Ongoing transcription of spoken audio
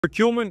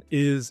Procurement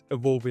is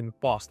evolving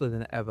faster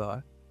than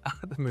ever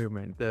at the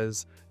moment.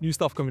 There's new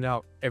stuff coming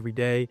out every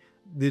day.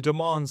 The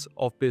demands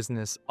of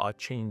business are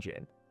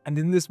changing. And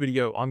in this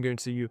video, I'm going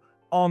to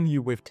arm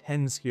you with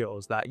 10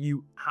 skills that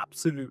you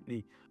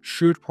absolutely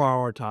should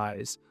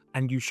prioritize,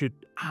 and you should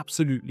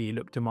absolutely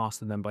look to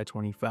master them by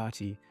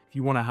 2030. If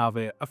you want to have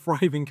a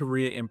thriving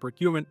career in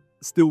procurement,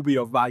 still be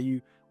of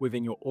value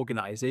within your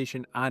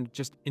organization and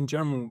just in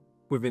general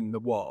within the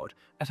world.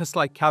 And a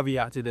slight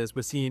caveat to this,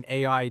 we're seeing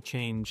AI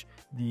change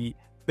the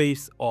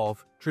base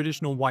of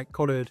traditional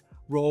white-collared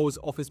roles,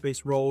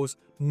 office-based roles,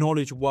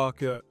 knowledge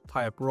worker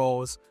type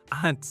roles,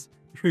 and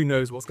who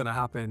knows what's going to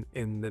happen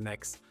in the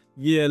next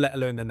year, let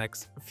alone the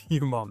next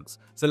few months.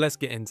 So let's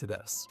get into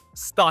this.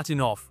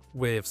 Starting off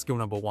with skill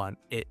number one,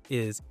 it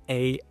is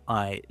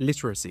AI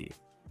literacy.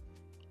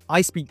 I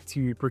speak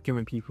to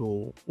procurement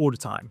people all the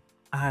time,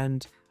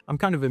 and I'm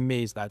kind of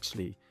amazed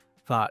actually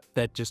that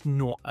they're just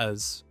not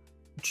as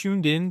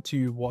tuned in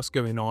to what's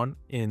going on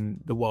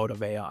in the world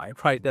of AI,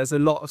 right? There's a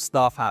lot of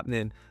stuff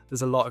happening.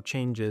 There's a lot of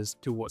changes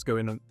to what's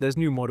going on. There's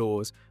new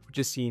models. We're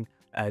just seeing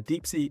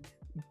DeepSeek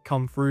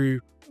come through.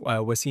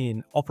 We're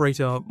seeing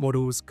operator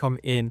models come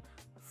in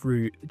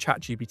through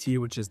ChatGPT,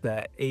 which is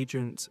their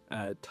agent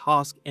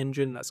task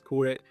engine, let's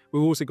call it.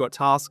 We've also got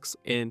tasks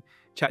in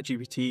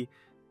ChatGPT.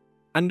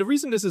 And the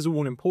reason this is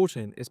all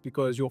important is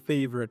because your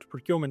favorite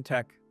procurement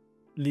tech,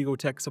 legal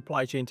tech,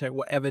 supply chain tech,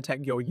 whatever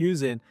tech you're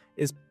using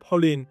is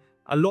pulling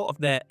a lot of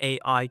their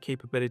AI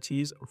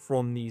capabilities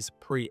from these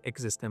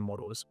pre-existing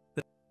models.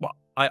 Well,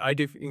 I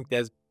do think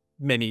there's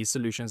many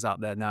solutions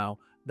out there now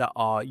that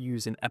are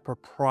using a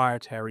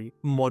proprietary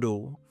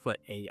model for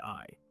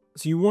AI.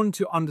 So you want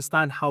to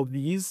understand how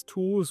these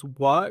tools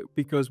work,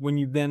 because when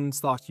you then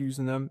start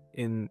using them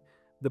in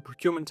the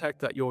procurement tech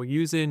that you're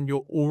using,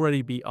 you'll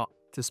already be up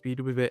to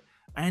speed with it.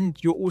 And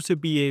you'll also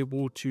be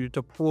able to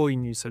deploy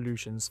new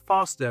solutions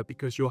faster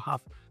because you'll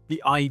have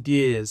the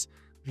ideas,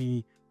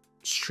 the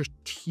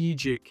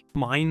strategic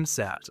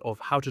mindset of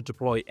how to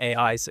deploy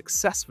AI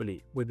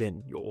successfully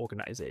within your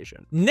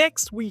organization.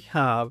 Next, we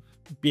have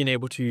being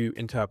able to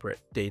interpret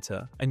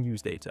data and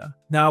use data.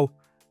 Now,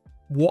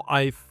 what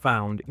I've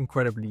found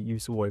incredibly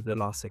useful over the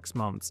last 6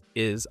 months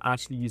is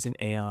actually using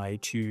AI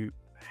to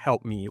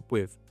help me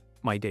with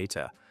my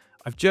data.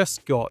 I've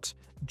just got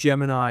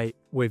Gemini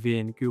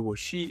within Google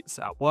Sheets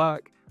at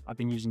work. I've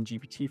been using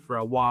GPT for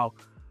a while,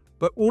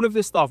 but all of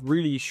this stuff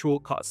really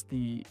shortcuts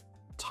the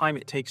time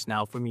it takes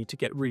now for me to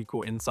get really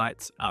cool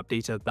insights out of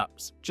data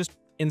that's just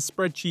in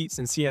spreadsheets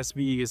and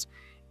CSVs,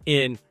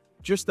 in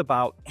just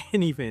about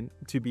anything,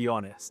 to be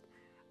honest.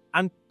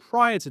 And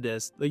prior to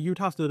this, you'd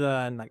have to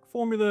learn like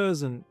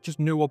formulas and just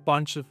know a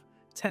bunch of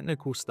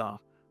technical stuff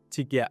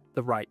to get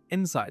the right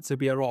insights. There'd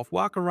be a lot of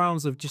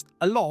workarounds of just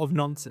a lot of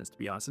nonsense, to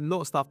be honest, a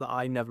lot of stuff that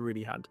I never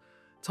really had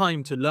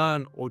time to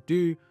learn or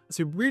do.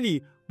 So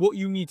really what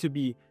you need to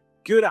be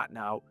good at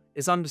now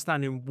is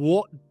understanding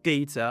what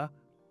data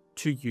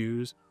to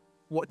use,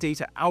 what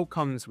data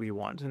outcomes we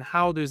want, and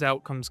how those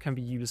outcomes can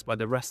be used by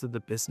the rest of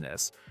the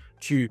business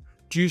to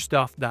do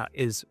stuff that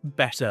is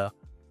better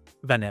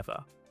than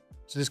ever.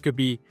 So this could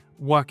be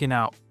working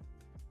out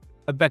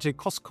a better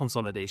cost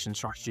consolidation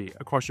strategy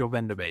across your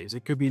vendor base.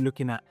 It could be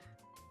looking at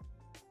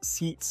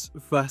seats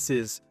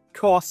versus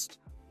cost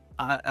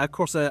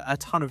across a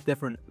ton of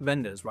different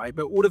vendors, right?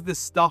 But all of this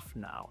stuff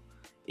now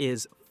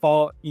is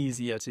far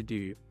easier to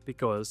do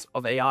because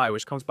of AI,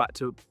 which comes back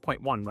to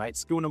point one, right?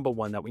 Skill number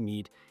one that we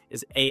need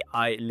is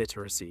AI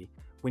literacy.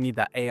 We need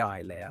that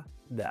AI layer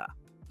there.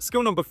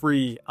 Skill number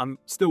three, I'm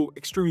still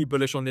extremely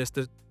bullish on this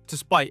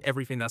despite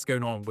everything that's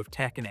going on with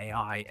tech and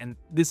AI, and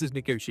this is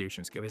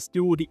negotiation skill. It's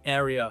still the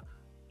area,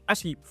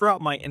 actually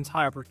throughout my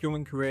entire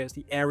procurement career, it's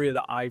the area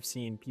that I've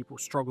seen people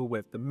struggle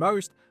with the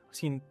most. I've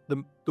seen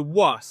the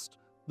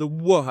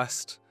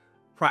worst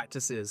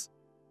practices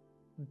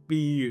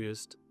be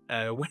used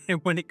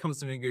when it comes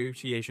to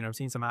negotiation. I've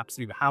seen some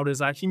absolute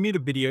howlers. I actually made a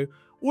video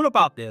all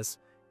about this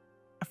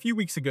a few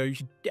weeks ago. You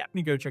should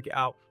definitely go check it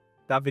out.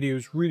 That video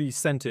is really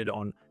centered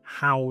on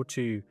how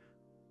to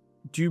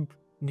do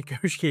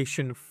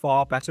negotiation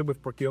far better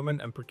with procurement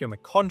and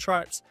procurement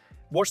contracts.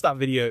 Watch that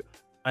video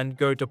and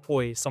go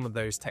deploy some of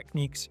those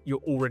techniques.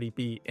 You'll already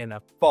be in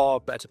a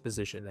far better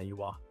position than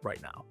you are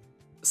right now.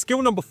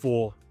 Skill number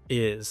four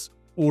is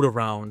all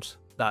around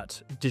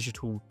that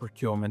digital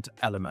procurement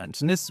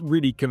element. And this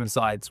really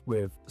coincides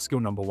with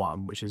skill number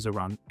one, which is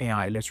around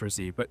AI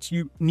literacy. But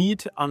you need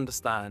to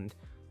understand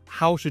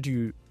how to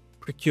do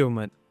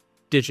procurement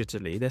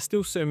digitally. There's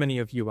still so many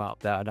of you out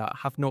there that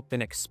have not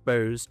been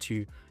exposed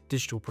to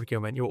digital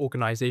procurement. Your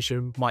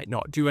organization might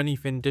not do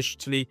anything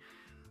digitally.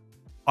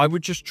 I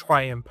would just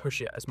try and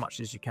push it as much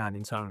as you can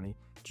internally.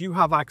 Do you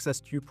have access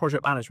to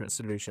project management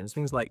solutions?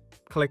 Things like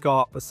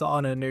ClickUp,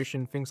 Asana,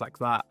 Notion, things like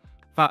that.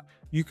 That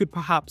you could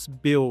perhaps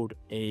build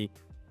a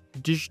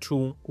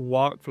digital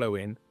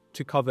workflow in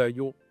to cover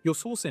your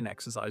sourcing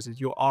exercises,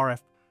 your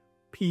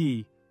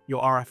RFP,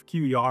 your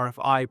RFQ, your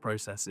RFI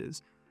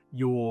processes,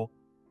 your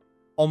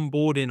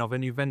onboarding of a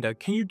new vendor.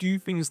 Can you do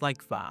things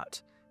like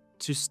that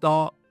to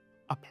start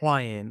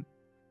applying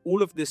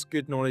all of this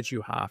good knowledge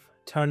you have,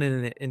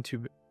 turning it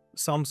into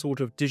some sort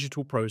of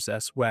digital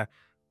process where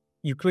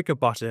you click a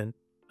button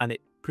and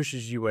it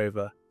pushes you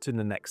over to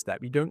the next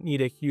step. You don't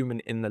need a human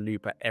in the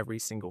loop at every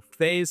single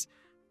phase.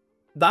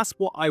 That's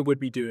what I would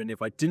be doing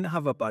if I didn't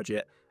have a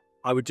budget.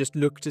 I would just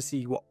look to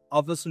see what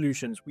other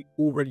solutions we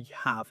already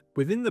have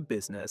within the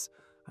business.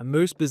 And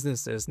most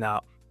businesses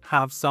now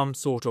have some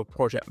sort of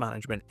project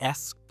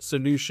management-esque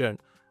solution.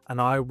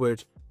 And I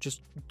would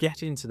just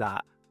get into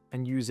that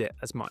and use it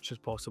as much as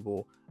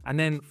possible. And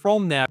then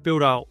from there,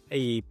 build out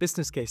a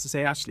business case to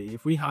say, actually,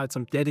 if we had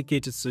some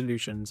dedicated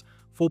solutions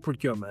for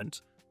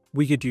procurement,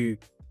 we could do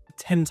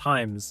 10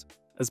 times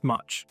as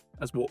much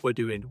as what we're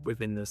doing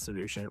within the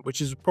solution,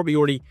 which is probably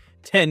already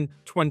 10,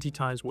 20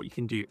 times what you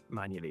can do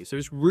manually. So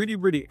it's really,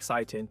 really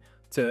exciting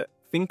to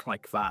think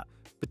like that.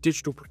 But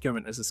digital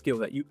procurement is a skill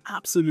that you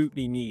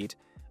absolutely need.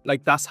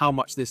 Like, that's how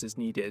much this is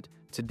needed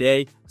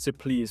today. So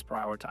please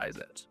prioritize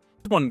it.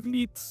 This one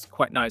leads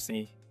quite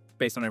nicely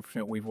based on everything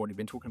that we've already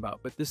been talking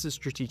about, but this is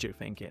strategic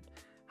thinking.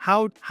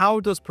 How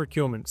does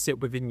procurement sit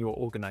within your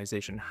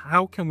organization?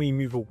 How can we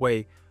move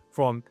away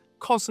from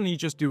constantly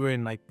just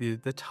doing like the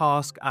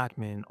task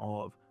admin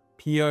of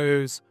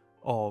POs,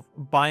 of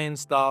buying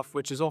stuff,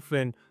 which is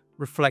often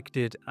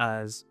reflected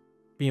as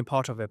being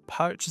part of a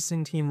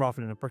purchasing team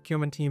rather than a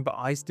procurement team. But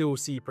I still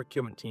see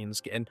procurement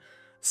teams getting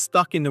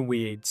stuck in the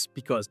weeds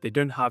because they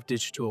don't have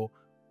digital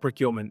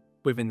procurement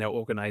within their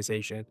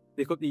organization.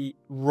 They've got the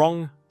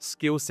wrong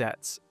skill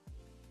sets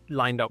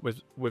lined up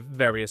with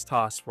various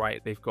tasks,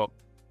 right? They've got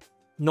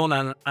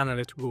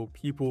non-analytical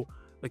people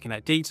looking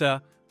at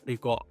data. They've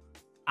got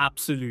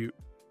absolute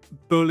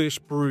bullish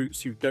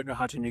brutes who don't know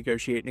how to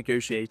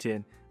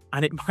negotiating.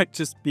 And it might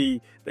just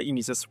be that you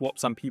need to swap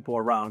some people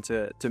around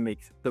to make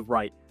the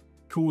right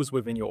calls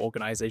within your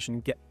organization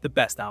and get the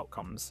best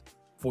outcomes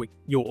for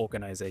your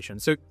organization.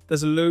 So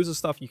there's loads of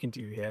stuff you can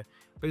do here,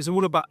 but it's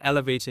all about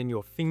elevating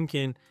your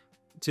thinking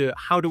to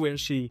how do we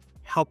actually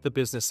help the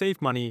business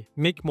save money,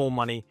 make more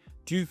money,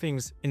 do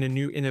things in a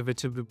new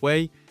innovative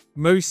way.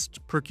 Most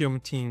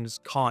procurement teams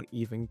can't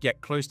even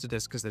get close to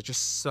this because they're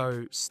just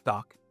so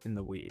stuck in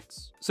the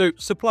weeds. So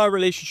supplier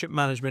relationship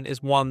management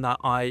is one that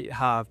I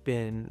have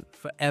been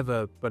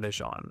forever bullish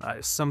on.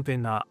 It's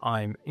something that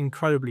I'm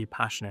incredibly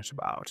passionate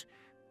about.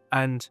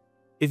 And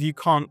if you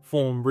can't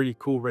form really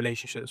cool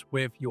relationships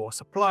with your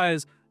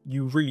suppliers,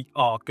 you really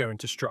are going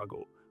to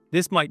struggle.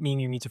 This might mean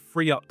you need to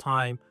free up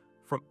time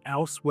from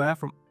elsewhere,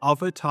 from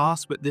other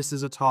tasks, but this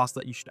is a task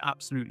that you should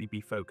absolutely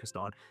be focused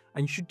on.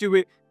 And you should do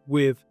it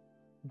with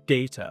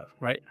data,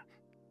 right?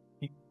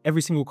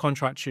 Every single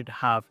contract should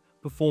have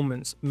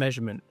performance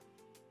measurement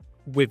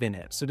within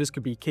it. So this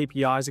could be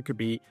KPIs, it could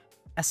be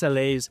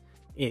SLAs,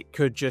 it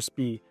could just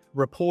be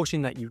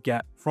reporting that you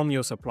get from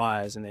your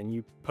suppliers, and then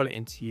you put it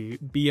into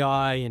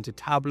BI, into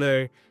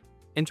Tableau,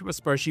 into a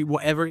spreadsheet,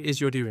 whatever it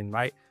is you're doing,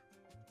 right?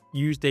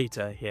 Use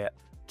data here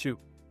to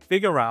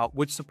figure out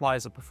which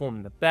suppliers are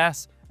performing the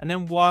best, and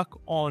then work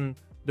on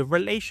the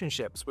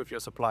relationships with your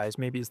suppliers.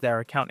 Maybe it's their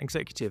account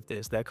executive,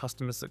 it's their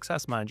customer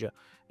success manager,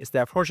 it's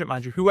their project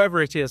manager,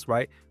 whoever it is,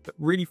 right? But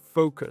really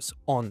focus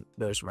on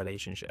those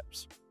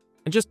relationships.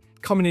 And just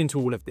coming into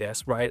all of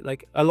this, right?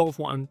 Like, a lot of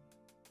what I'm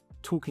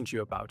talking to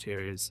you about here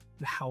is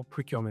how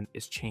procurement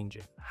is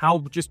changing, how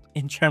just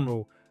in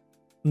general,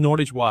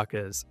 knowledge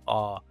workers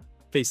are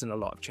facing a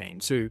lot of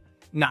change. So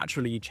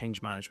naturally,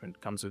 change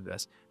management comes with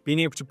this. Being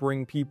able to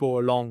bring people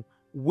along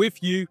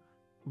with you,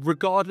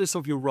 regardless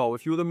of your role.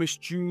 If you're the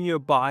most junior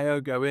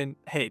buyer going,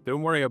 hey,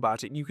 don't worry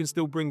about it. You can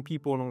still bring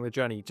people along the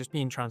journey. Just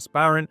being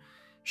transparent,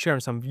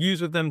 sharing some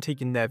views with them,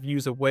 taking their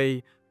views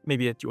away,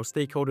 maybe at your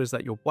stakeholders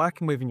that you're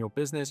working with in your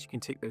business. You can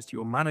take those to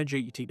your manager,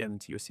 you take them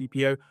to your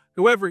CPO,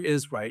 whoever it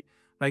is, right?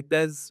 Like,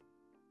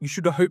 you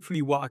should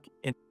hopefully work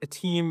in a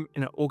team,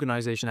 in an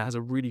organization that has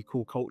a really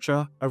cool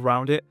culture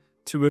around it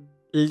to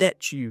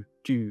let you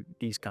do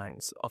these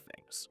kinds of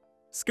things.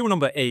 Skill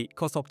number 8,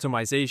 cost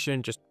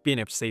optimization, just being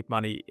able to save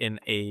money in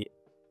a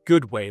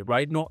good way,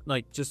 right? Not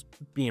like just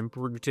being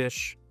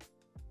brutish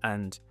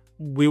and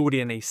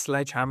wielding a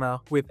sledgehammer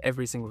with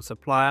every single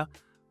supplier,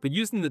 but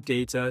using the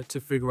data to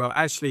figure out,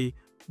 actually,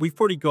 we've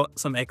probably got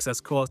some excess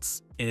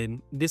costs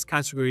in this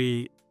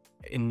category,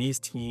 in these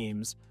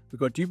teams. We've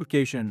got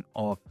duplication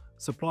of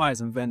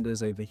suppliers and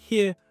vendors over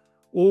here,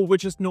 or we're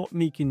just not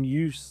making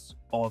use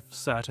of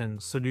certain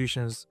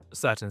solutions,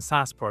 certain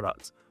SaaS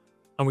products,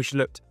 and we should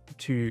look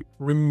to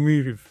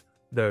remove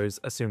those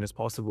as soon as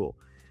possible.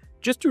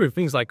 Just doing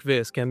things like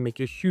this can make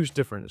a huge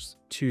difference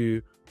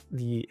to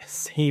the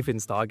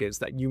savings targets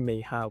that you may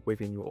have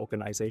within your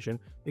organization.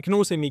 It can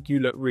also make you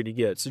look really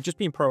good. So just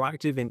being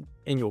proactive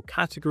in your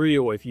category,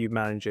 or if you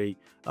manage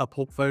a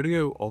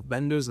portfolio of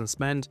vendors and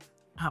spend,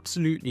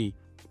 absolutely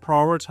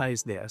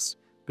prioritize this,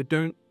 but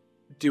don't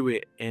do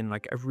it in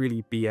like a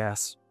really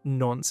BS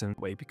nonsense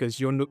way, because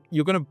you're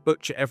going to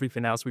butcher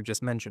everything else we've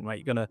just mentioned, right?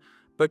 You're going to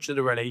butcher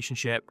the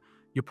relationship.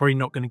 You're probably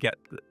not going to get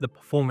the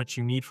performance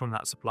you need from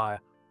that supplier,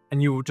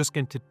 and you're just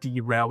going to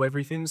derail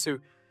everything. So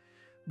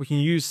we can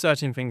use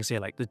certain things here,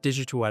 like the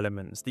digital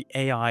elements, the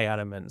AI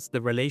elements,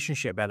 the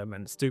relationship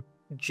elements, to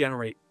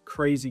generate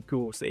crazy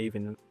cool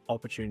saving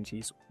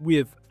opportunities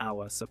with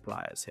our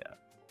suppliers here.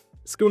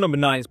 Skill number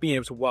 9 is being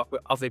able to work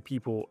with other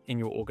people in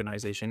your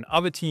organization,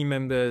 other team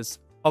members,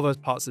 other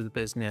parts of the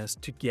business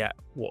to get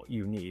what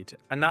you need.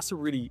 And that's a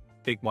really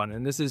big one.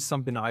 And this is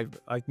something I've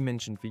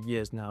mentioned for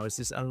years now, is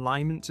this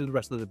alignment to the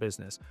rest of the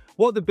business.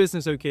 What are the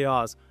business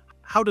OKRs?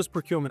 How does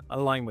procurement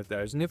align with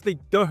those? And if they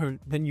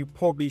don't, then you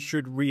probably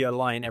should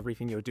realign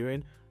everything you're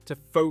doing to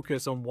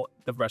focus on what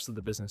the rest of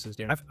the business is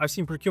doing. I've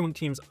seen procurement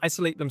teams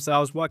isolate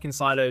themselves, work in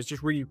silos,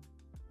 just really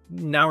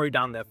narrow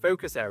down their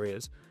focus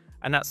areas.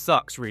 And that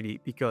sucks really,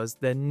 because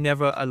they're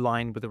never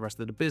aligned with the rest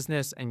of the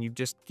business, and you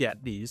just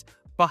get these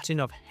butting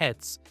of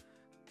heads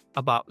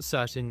about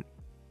certain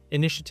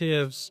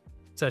initiatives,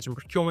 certain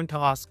procurement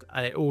tasks,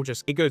 and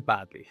it goes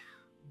badly.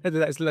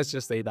 Let's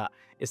just say that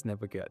it's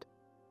never good.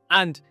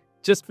 And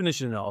just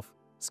finishing off,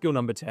 skill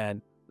number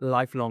 10,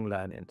 lifelong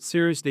learning.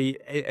 Seriously,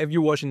 if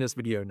you're watching this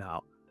video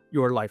now,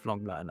 you're a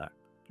lifelong learner.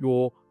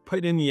 You're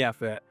putting in the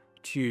effort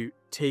to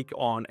take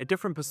on a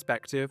different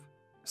perspective,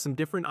 some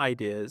different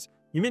ideas.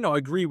 You may not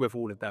agree with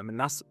all of them, and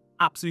that's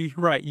absolutely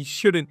right. You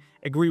shouldn't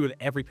agree with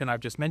everything I've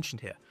just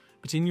mentioned here.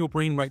 But in your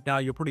brain right now,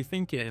 you're probably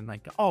thinking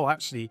like, oh,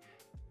 actually,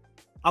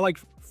 I like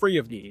 3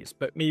 of these,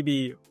 but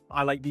maybe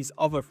I like these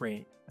other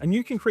 3. And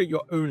you can create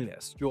your own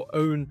list, your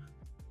own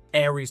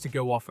areas to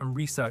go off and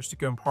research, to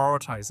go and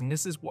prioritize. And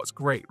this is what's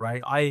great,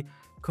 right? I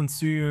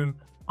consume,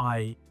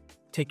 I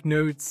take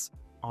notes,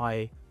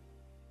 I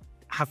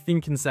have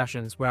thinking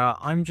sessions where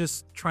I'm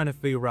just trying to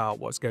figure out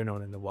what's going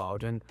on in the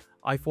world. And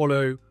I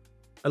follow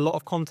a lot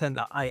of content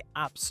that I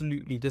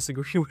absolutely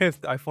disagree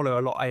with. I follow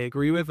a lot I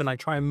agree with, and I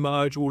try and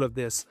merge all of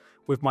this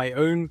with my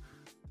own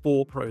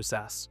thought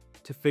process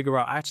to figure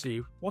out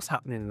actually what's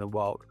happening in the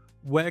world.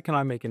 Where can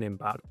I make an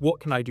impact? What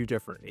can I do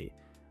differently?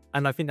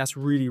 And I think that's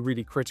really,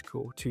 really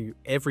critical to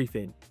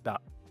everything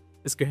that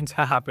is going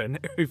to happen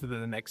over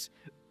the next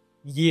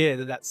year,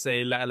 let's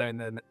say, let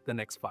alone the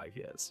next 5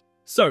 years.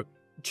 So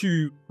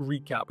to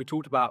recap, we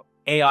talked about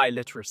AI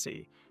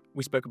literacy.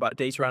 We spoke about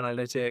data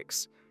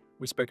analytics.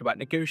 We spoke about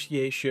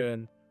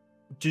negotiation,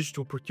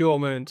 digital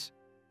procurement,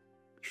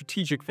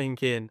 strategic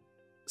thinking,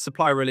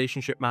 supplier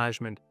relationship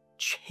management,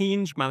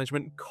 change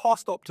management,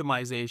 cost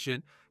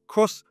optimization,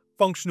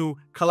 cross-functional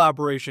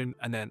collaboration,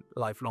 and then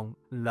lifelong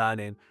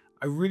learning.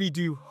 I really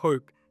do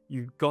hope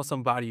you got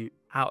some value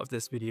out of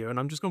this video. And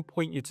I'm just going to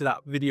point you to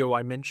that video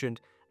I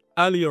mentioned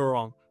earlier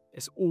on.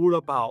 It's all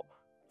about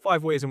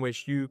 5 ways in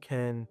which you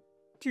can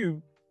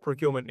do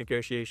procurement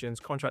negotiations,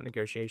 contract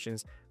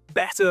negotiations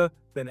better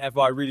than ever.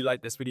 I really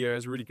like this video. It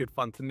was really good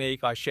fun to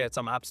make. I shared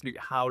some absolute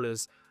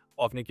howlers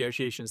of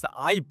negotiations that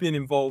I've been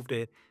involved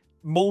in,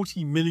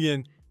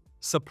 multi-million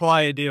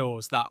supplier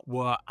deals that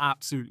were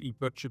absolutely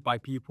butchered by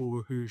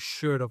people who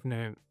should have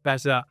known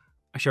better.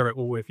 I share it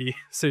all with you.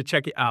 So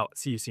check it out.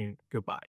 See you soon. Goodbye.